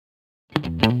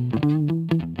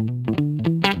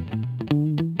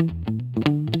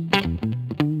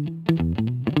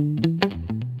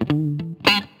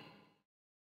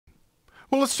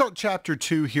chapter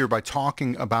 2 here by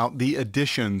talking about the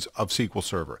additions of SQL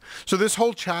Server. So this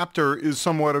whole chapter is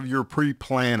somewhat of your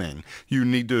pre-planning. You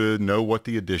need to know what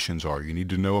the additions are. You need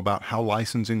to know about how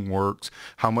licensing works,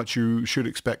 how much you should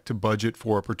expect to budget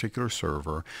for a particular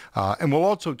server. And we'll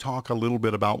also talk a little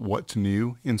bit about what's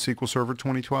new in SQL Server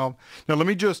 2012. Now, let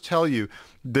me just tell you,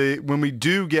 when we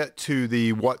do get to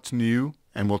the what's new,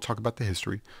 and we'll talk about the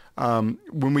history.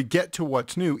 When we get to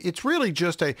what's new, it's really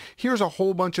just here's a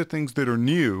whole bunch of things that are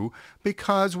new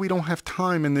because we don't have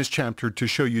time in this chapter to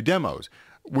show you demos.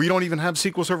 We don't even have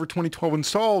SQL Server 2012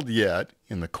 installed yet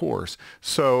in the course.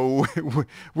 So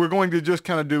we're going to just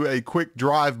kind of do a quick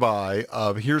drive-by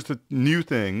of here's the new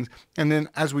things. And then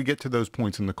as we get to those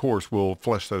points in the course, we'll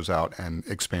flesh those out and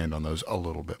expand on those a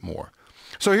little bit more.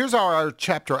 So here's our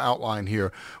chapter outline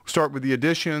here. We'll start with the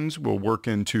additions. We'll work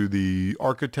into the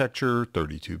architecture,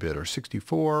 32-bit or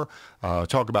 64,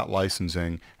 talk about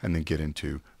licensing, and then get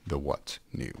into the what's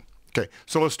new. Okay,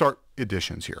 so let's start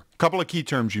additions here. A couple of key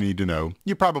terms you need to know.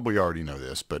 You probably already know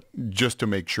this, but just to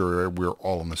make sure we're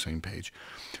all on the same page.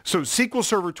 So SQL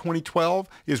Server 2012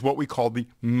 is what we call the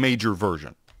major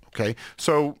version. Okay,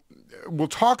 so we'll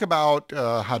talk about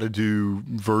how to do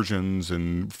versions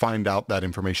and find out that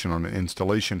information on an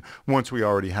installation once we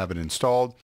already have it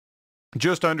installed.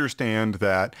 Just understand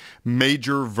that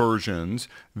major versions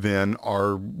then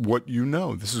are what you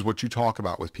know. This is what you talk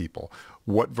about with people.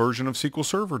 What version of SQL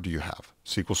Server do you have?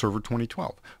 SQL Server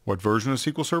 2012. What version of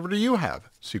SQL Server do you have?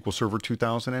 SQL Server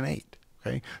 2008.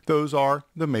 Okay, those are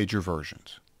the major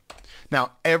versions.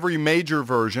 Now, every major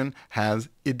version has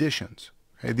additions.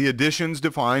 Okay, the additions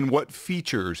define what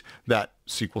features that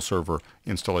SQL Server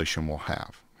installation will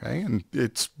have. Okay, and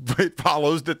it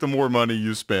follows that the more money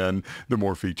you spend, the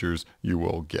more features you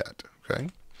will get. Okay,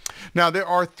 now there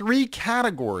are three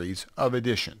categories of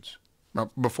additions. Now,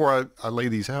 before I lay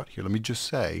these out here, let me just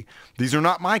say these are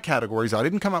not my categories. I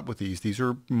didn't come up with these. These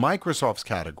are Microsoft's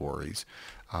categories,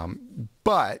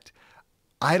 but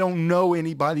I don't know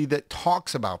anybody that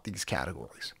talks about these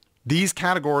categories. These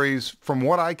categories, from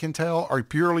what I can tell, are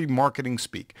purely marketing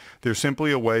speak. They're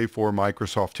simply a way for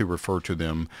Microsoft to refer to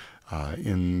them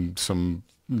in some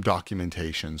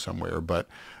documentation somewhere. But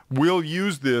we'll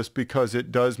use this because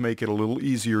it does make it a little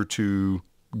easier to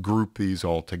group these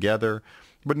all together.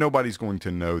 But nobody's going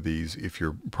to know these if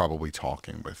you're probably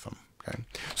talking with them. Okay?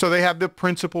 So they have the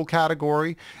principal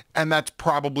category, and that's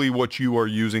probably what you are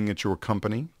using at your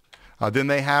company. Then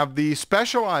they have the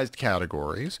specialized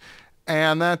categories.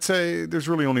 And there's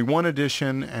really only one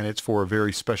edition, and it's for a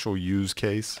very special use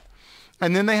case.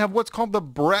 And then they have what's called the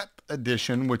breadth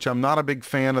edition, which I'm not a big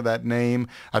fan of that name.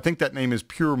 I think that name is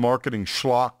pure marketing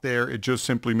schlock there. It just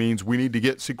simply means we need to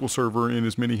get SQL Server in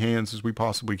as many hands as we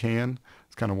possibly can.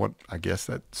 It's kind of what I guess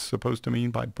that's supposed to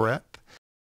mean by breadth.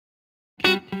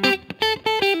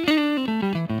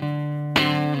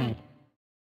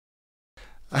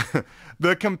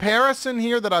 The comparison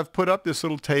here that I've put up, this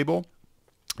little table,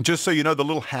 just so you know, the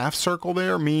little half circle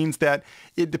there means that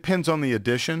it depends on the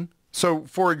edition. So,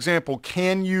 for example,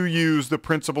 can you use the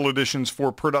principal editions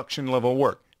for production level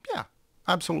work? Yeah,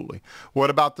 absolutely. What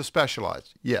about the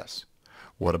specialized? Yes.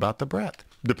 What about the breadth?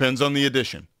 Depends on the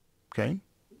edition. Okay?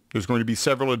 There's going to be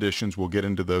several editions. We'll get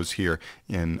into those here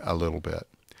in a little bit.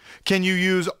 Can you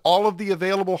use all of the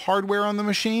available hardware on the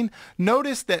machine?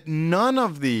 Notice that none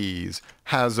of these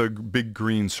has a big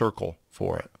green circle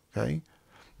for it. Okay?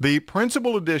 The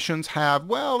principal editions have,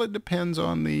 well, it depends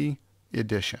on the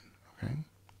edition. Okay?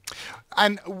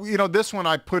 And, you know, this one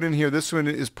I put in here, this one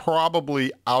is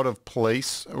probably out of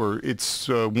place, or it's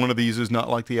one of these is not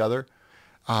like the other.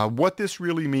 What this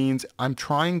really means, I'm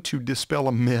trying to dispel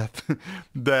a myth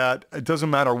that it doesn't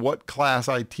matter what class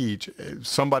I teach, if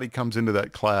somebody comes into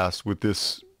that class with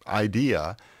this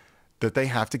idea that they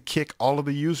have to kick all of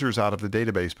the users out of the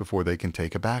database before they can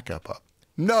take a backup up.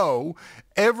 No,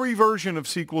 every version of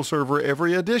SQL Server,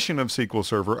 every edition of SQL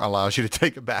Server allows you to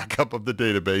take a backup of the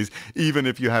database, even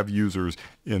if you have users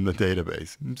in the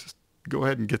database. Just go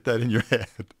ahead and get that in your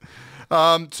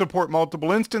head. Support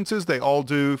multiple instances. They all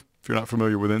do. If you're not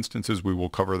familiar with instances, we will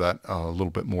cover that a little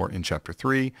bit more in Chapter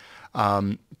 3.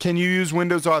 Can you use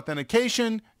Windows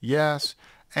authentication? Yes.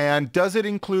 And does it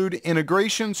include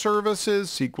integration services,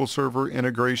 SQL Server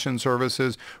integration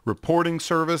services, reporting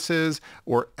services,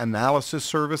 or analysis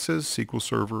services, SQL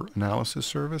Server analysis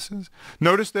services?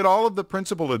 Notice that all of the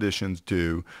principal editions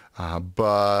do,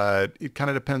 but it kind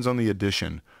of depends on the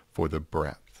edition for the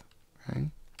breadth.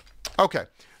 Okay,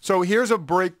 so here's a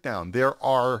breakdown. There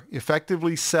are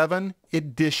effectively 7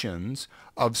 editions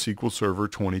of SQL Server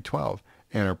 2012.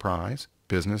 Enterprise,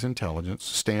 Business Intelligence,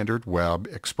 Standard, Web,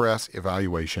 Express,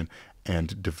 Evaluation,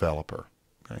 and Developer.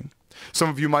 Okay? Some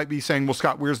of you might be saying, well,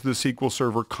 Scott, where's the SQL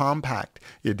Server Compact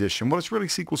Edition? Well, it's really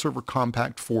SQL Server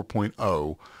Compact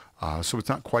 4.0, so it's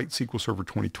not quite SQL Server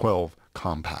 2012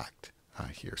 Compact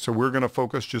here. So we're going to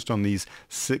focus just on these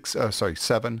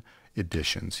 7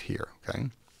 editions here, okay?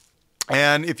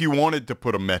 And if you wanted to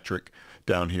put a metric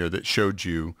down here that showed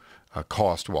you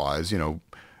cost-wise, you know,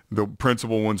 the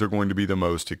principal ones are going to be the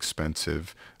most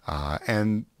expensive,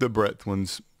 and the breadth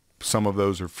ones, some of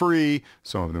those are free,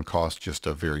 some of them cost just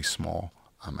a very small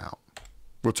amount.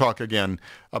 We'll talk again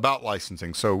about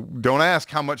licensing. So don't ask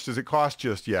how much does it cost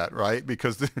just yet, right?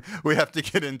 Because we have to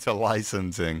get into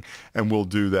licensing, and we'll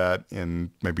do that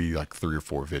in maybe like 3 or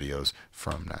 4 videos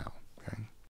from now. Okay.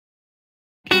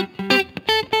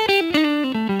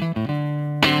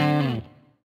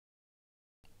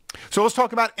 So let's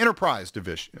talk about Enterprise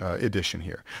Edition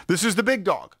here. This is the big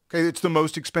dog. Okay, it's the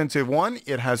most expensive one.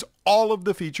 It has all of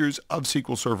the features of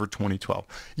SQL Server 2012.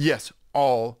 Yes,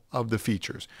 all of the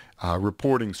features.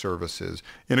 Reporting services,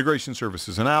 integration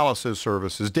services, analysis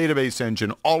services, database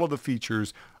engine, all of the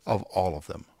features of all of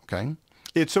them. Okay.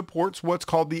 It supports what's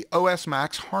called the OS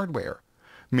Max hardware,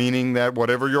 meaning that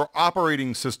whatever your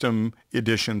operating system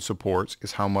edition supports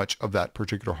is how much of that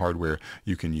particular hardware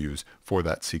you can use for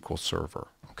that SQL Server.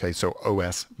 Okay, so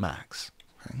OS Max.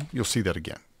 Okay? You'll see that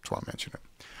again. That's why I mentioned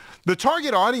it. The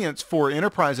target audience for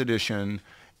Enterprise Edition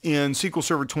in SQL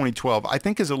Server 2012, I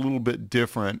think, is a little bit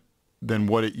different than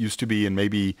what it used to be in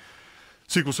maybe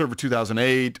SQL Server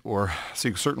 2008 or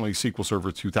certainly SQL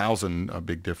Server 2000, a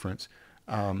big difference.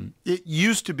 It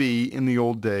used to be in the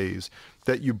old days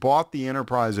that you bought the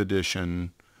Enterprise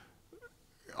Edition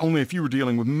only if you were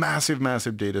dealing with massive,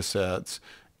 massive data sets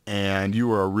and you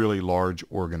were a really large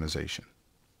organization.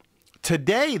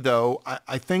 Today, though,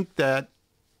 I think that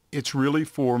it's really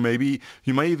for maybe,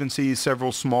 you may even see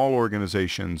several small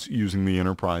organizations using the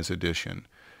Enterprise Edition.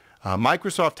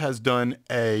 Microsoft has done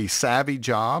a savvy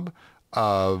job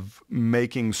of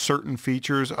making certain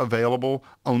features available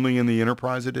only in the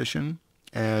Enterprise Edition,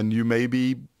 and you may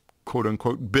be, quote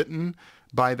unquote, bitten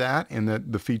by that, and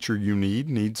that the feature you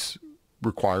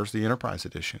requires the Enterprise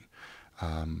Edition.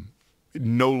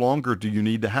 No longer do you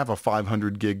need to have a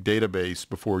 500 gig database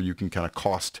before you can kind of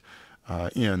cost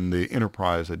in the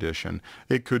Enterprise Edition.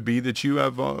 It could be that you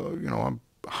have a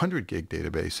 100 gig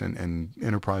database, and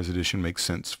Enterprise Edition makes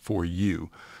sense for you.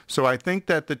 So I think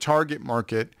that the target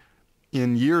market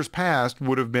in years past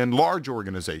would have been large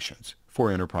organizations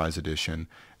for Enterprise Edition,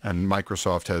 and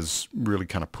Microsoft has really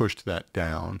kind of pushed that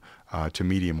down to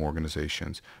medium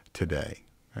organizations today.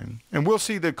 Okay? And we'll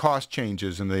see the cost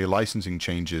changes and the licensing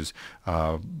changes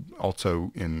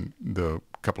also in the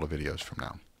couple of videos from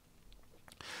now.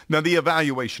 Now, the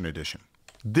Evaluation Edition.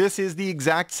 This is the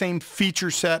exact same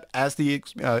feature set as the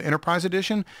Enterprise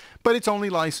Edition, but it's only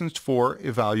licensed for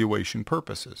evaluation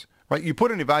purposes. Right? You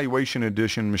put an Evaluation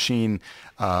Edition machine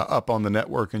up on the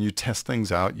network and you test things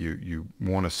out. You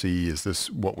want to see, is this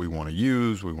what we want to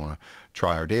use? We want to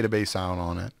try our database out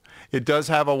on it. It does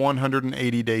have a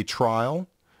 180-day trial,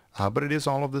 but it is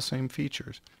all of the same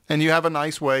features. And you have a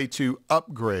nice way to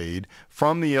upgrade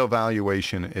from the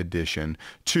Evaluation Edition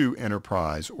to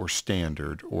Enterprise or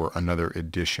Standard or another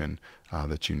edition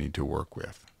that you need to work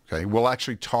with. Okay, we'll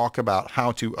actually talk about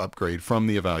how to upgrade from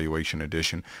the Evaluation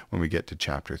Edition when we get to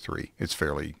Chapter 3. It's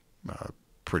fairly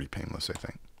pretty painless, I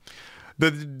think.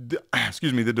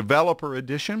 The Developer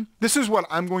Edition. This is what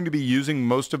I'm going to be using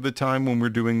most of the time when we're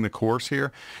doing the course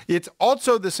here. It's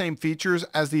also the same features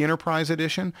as the Enterprise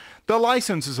Edition. The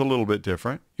license is a little bit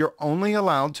different. You're only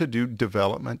allowed to do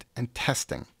development and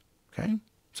testing. Okay,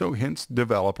 so hence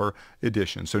Developer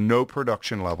Edition. So no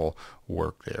production level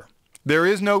work there. There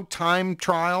is no time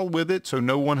trial with it, so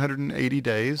no 180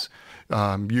 days.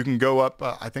 You can go up,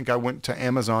 I think I went to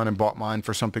Amazon and bought mine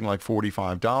for something like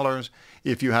 $45.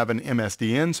 If you have an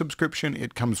MSDN subscription,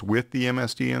 it comes with the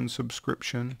MSDN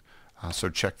subscription, so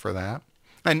check for that.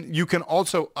 And you can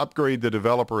also upgrade the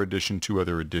Developer Edition to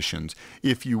other editions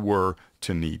if you were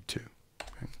to need to.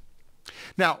 Okay.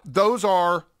 Now, those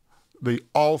are the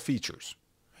all features.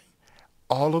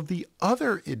 All of the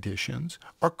other editions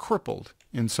are crippled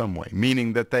in some way,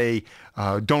 meaning that they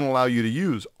don't allow you to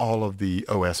use all of the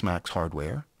OS Max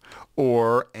hardware,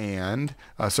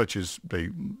 such as they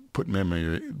put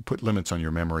limits on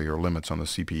your memory or limits on the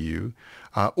CPU,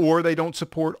 or they don't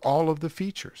support all of the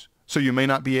features. So you may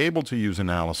not be able to use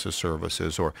analysis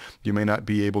services, or you may not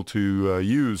be able to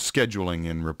use scheduling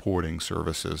and reporting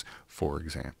services, for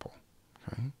example.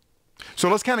 Okay? So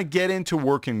let's kind of get into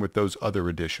working with those other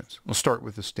editions. We'll start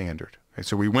with the Standard. Okay,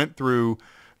 so we went through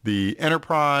the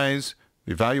Enterprise,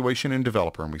 the Evaluation, and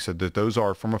Developer, and we said that those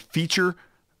are, from a feature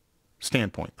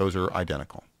standpoint, those are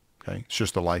identical. Okay? It's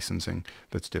just the licensing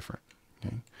that's different.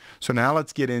 Okay? So now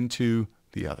let's get into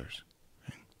the others.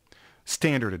 Okay?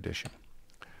 Standard Edition.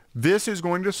 This is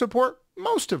going to support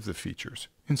most of the features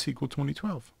in SQL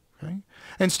 2012. Okay?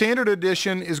 And Standard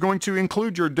Edition is going to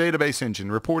include your database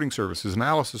engine, reporting services,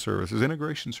 analysis services,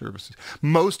 integration services.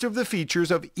 Most of the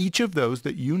features of each of those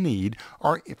that you need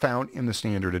are found in the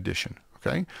Standard Edition.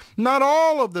 Okay? Not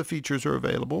all of the features are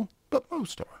available, but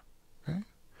most are. Okay?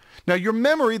 Now your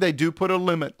memory, they do put a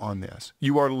limit on this.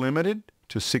 You are limited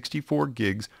to 64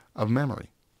 gigs of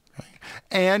memory. Okay?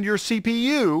 And your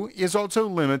CPU is also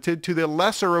limited to the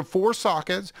lesser of 4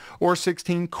 sockets or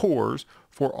 16 cores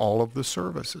for all of the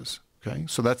services. Okay,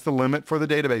 so that's the limit for the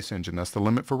database engine. That's the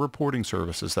limit for reporting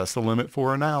services. That's the limit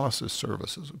for analysis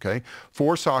services. Okay,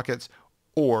 4 sockets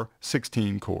or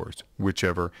 16 cores,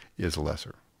 whichever is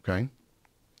lesser. Okay,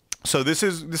 so this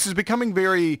is becoming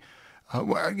very, I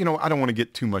don't want to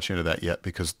get too much into that yet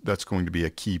because that's going to be a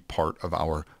key part of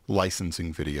our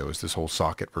licensing video, is this whole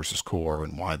socket versus core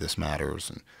and why this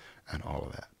matters and all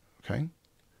of that. Okay,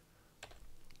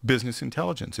 Business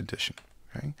Intelligence Edition.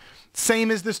 Okay. Same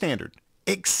as the standard,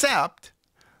 except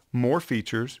more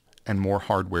features and more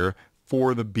hardware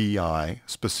for the BI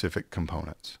specific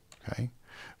components. Okay.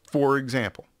 For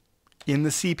example, in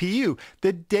the CPU,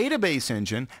 the database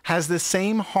engine has the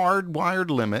same hardwired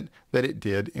limit that it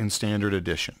did in Standard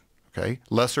Edition. Okay.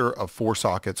 Lesser of 4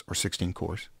 sockets or 16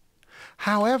 cores.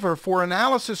 However, for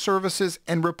analysis services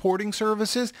and reporting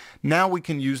services, now we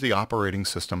can use the operating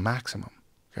system maximum.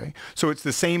 Okay, so it's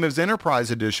the same as Enterprise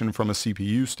Edition from a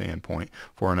CPU standpoint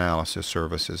for analysis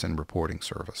services and reporting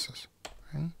services.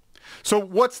 Okay? So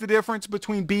what's the difference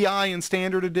between BI and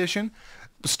Standard Edition?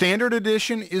 Standard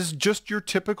Edition is just your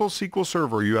typical SQL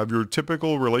Server. You have your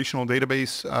typical relational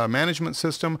database management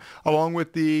system along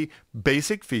with the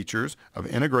basic features of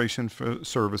integration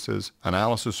services,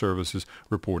 analysis services,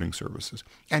 reporting services.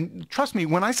 And trust me,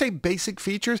 when I say basic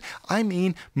features, I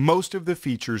mean most of the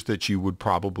features that you would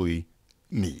probably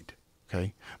need.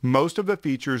 Okay? Most of the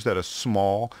features that a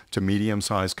small to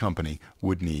medium-sized company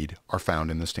would need are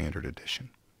found in the Standard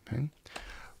Edition. Okay?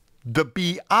 The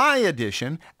BI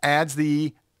Edition adds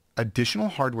the additional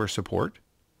hardware support.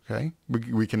 Okay?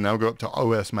 We can now go up to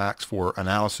OS Max for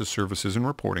analysis services and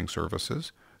reporting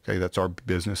services. Okay, that's our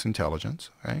business intelligence.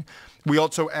 Okay? We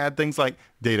also add things like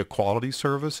data quality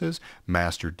services,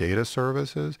 master data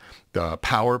services, the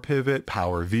Power Pivot,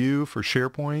 Power View for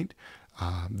SharePoint,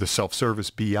 the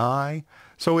self-service BI.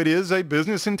 So it is a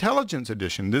business intelligence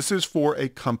edition. This is for a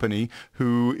company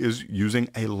who is using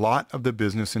a lot of the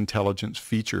business intelligence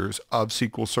features of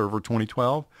SQL Server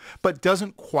 2012, but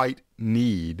doesn't quite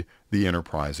need the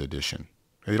enterprise edition.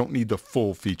 They don't need the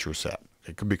full feature set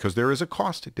because there is a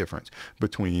cost difference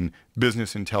between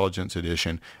business intelligence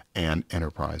edition and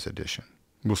enterprise edition.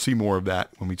 We'll see more of that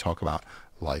when we talk about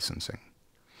licensing.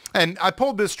 And I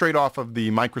pulled this straight off of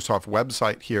the Microsoft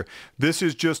website here. This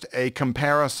is just a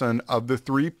comparison of the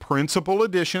 3 principal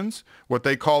editions, what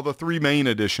they call the 3 main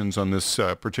editions on this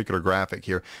particular graphic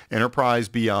here, Enterprise,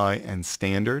 BI, and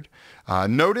Standard.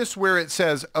 Notice where it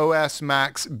says OS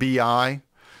Max BI.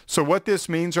 So what this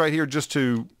means right here, just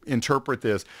to interpret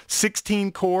this,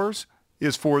 16 cores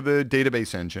is for the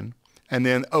database engine, and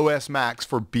then OS Max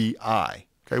for BI.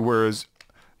 Okay, whereas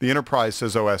the Enterprise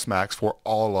says OS Max for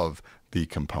all of the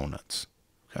components.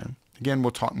 Okay. Again,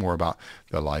 we'll talk more about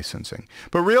the licensing.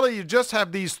 But really, you just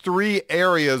have these 3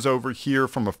 areas over here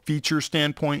from a feature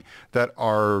standpoint that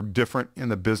are different in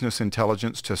the business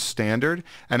intelligence to standard.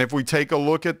 And if we take a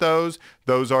look at those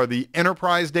are the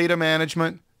enterprise data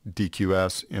management,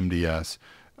 DQS, MDS,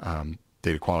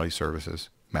 data quality services,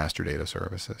 master data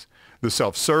services, the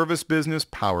self-service business,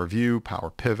 Power View, Power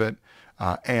Pivot,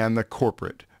 and the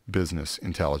corporate business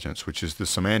intelligence, which is the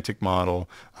semantic model.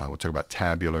 We'll talk about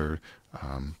tabular.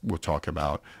 We'll talk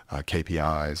about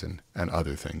KPIs and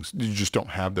other things. You just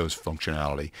don't have those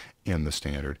functionality in the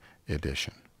Standard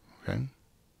Edition. Okay.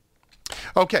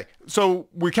 Okay, so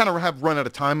we kind of have run out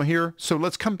of time here. So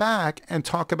let's come back and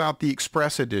talk about the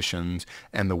Express editions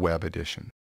and the Web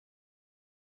edition.